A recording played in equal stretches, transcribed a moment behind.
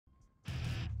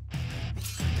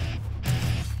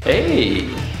Hey,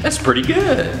 that's pretty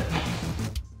good.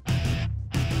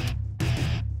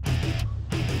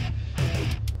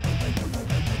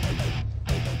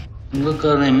 Look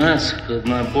how they massacred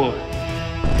my boy.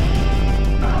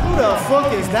 Who the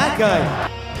fuck is that guy?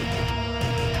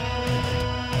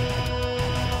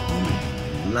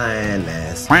 Lying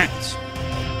ass.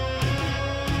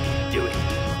 Do it.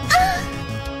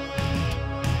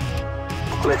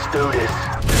 Let's do this.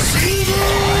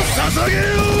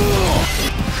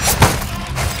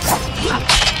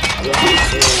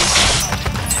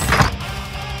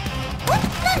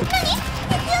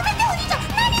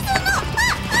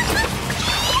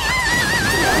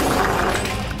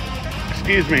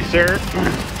 Excuse me, sir.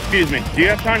 Excuse me. Do you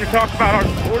have time to talk about our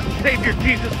Lord and Savior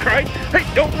Jesus Christ? Hey,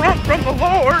 don't run from the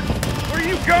Lord! Where are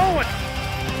you going?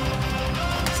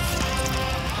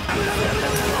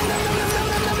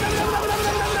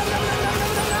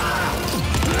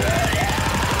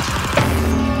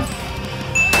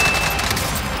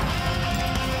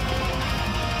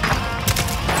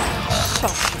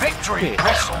 Victory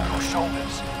rests on your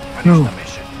shoulders. Finish No. the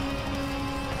mission.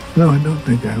 No, I don't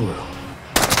think I will.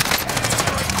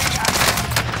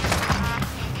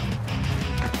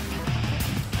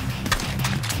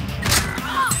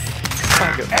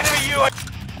 Enemy UAV.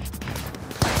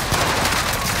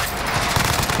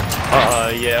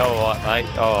 Yeah, alright, mate,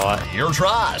 alright. Your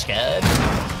try, Scud.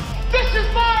 This is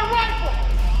my rifle!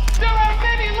 There are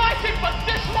many like it, but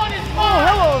this one is mine! Oh,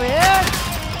 hello there!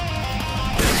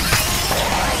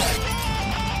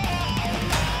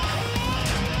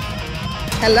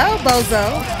 Hello, Bozo.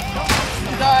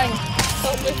 I'm dying.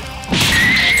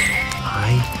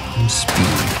 I am speed.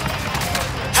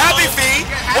 Happy feet.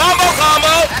 Combo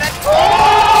combo.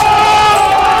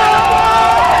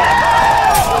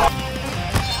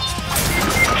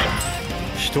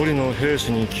 一人の兵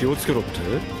士に気をつけろって？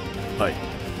はい。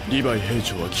リヴァイ兵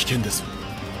長は危険です。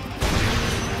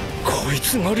こい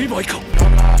つがリヴァイか。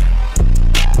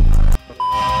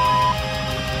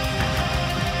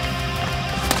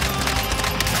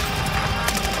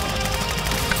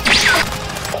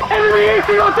Enemy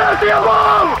AC-10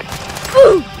 bomb!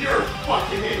 You're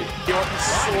fucking idiot!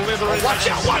 Watch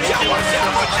out, watch out, watch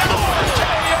out, watch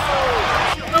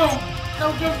out! No,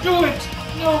 don't do it!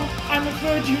 No, I'm a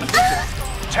virgin.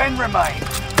 10 remain.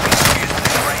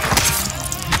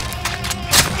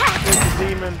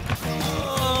 Demon.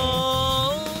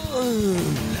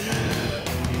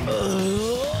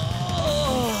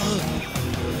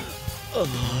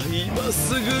 今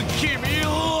すぐ君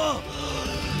を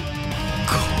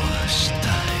殺したい。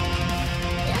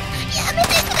やめて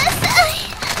ください。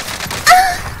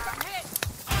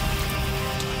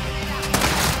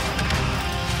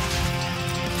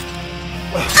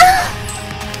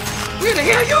Where the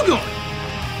hell are you going?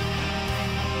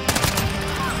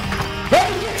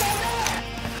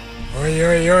 Oi,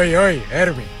 oi, oi, oi,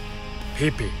 enemy.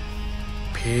 PP.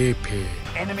 PP.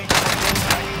 Enemy position.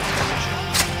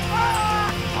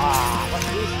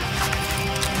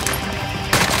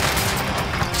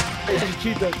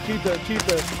 Keep that.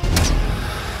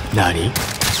 Nani?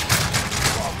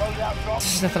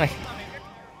 There's nothing I can...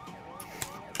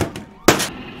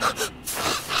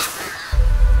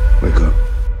 Wake up.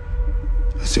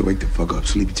 I said wake the fuck up.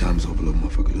 Sleepy time's over, little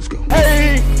motherfucker. Let's go.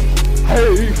 Hey,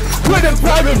 with a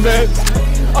private man,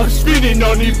 I'm speeding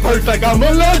on these perks like I'm a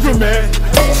laundromat.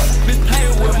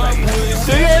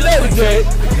 See you another day,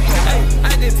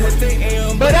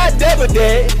 but I never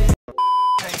did.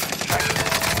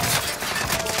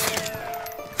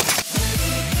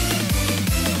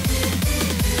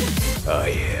 I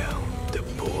am the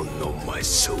bone of my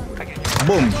soul.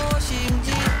 Boom.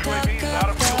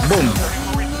 Boom.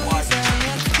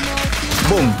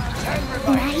 Boom.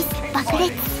 ナイス爆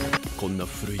裂。こんな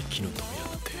古い木の扉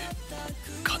なんて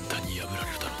簡単に破ら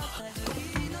れるだろうな。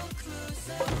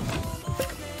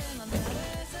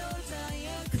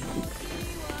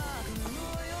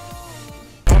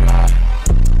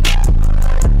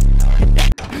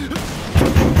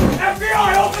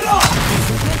FBI, open up!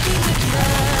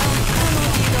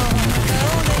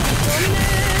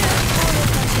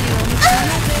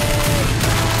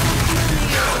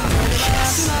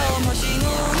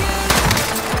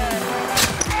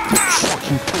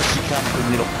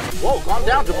 Whoa, calm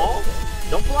down, Jamal.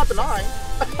 Don't pull out the 9.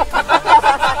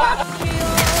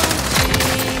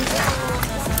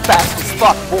 Fast as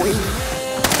fuck, boy.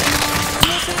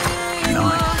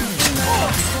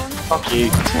 Fuck you.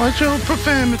 Watch your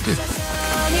profanity.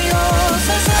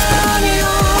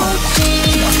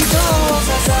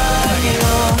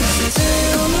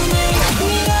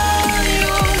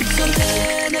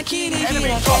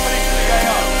 Enemy dropping into the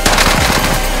AO.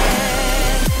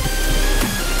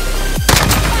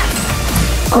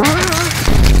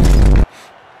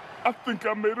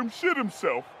 think I made him shit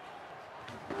himself.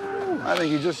 I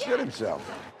think he just shit himself.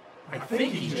 I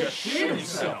think he just shit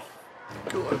himself.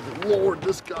 Good Lord,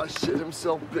 this guy shit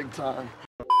himself big time.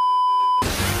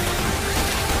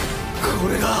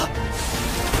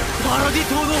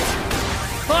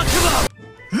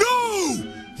 No!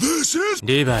 This is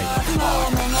Levi.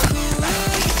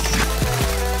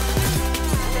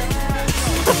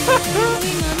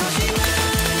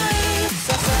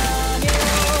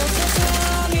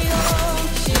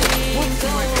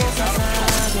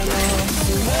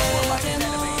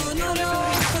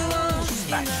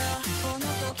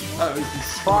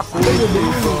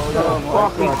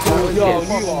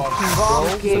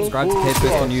 Subscribe to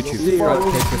KTwistt on YouTube. Subscribe to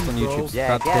KTwistt on YouTube.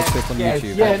 Subscribe to KTwistt on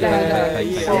YouTube.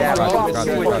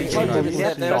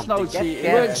 There's no cheating.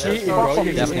 You weren't cheating, bro.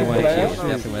 Definitely weren't cheating.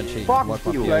 Definitely weren't cheating.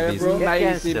 Fuck you,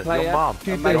 amazing player.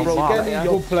 Good player, bro.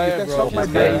 Good player,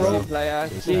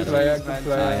 man.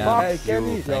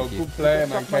 KTwistt,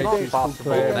 good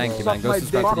player. Thank you, man. Go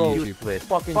subscribe to YouTube.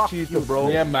 Fucking cheater, bro.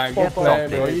 Yeah, man. Good player,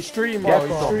 bro. You stream, bro.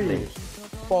 You stream.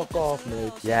 Fuck off,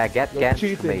 mate. Yeah, get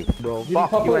mate. Bro.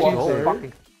 Fuck you,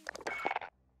 fucking.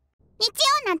 日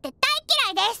曜なんて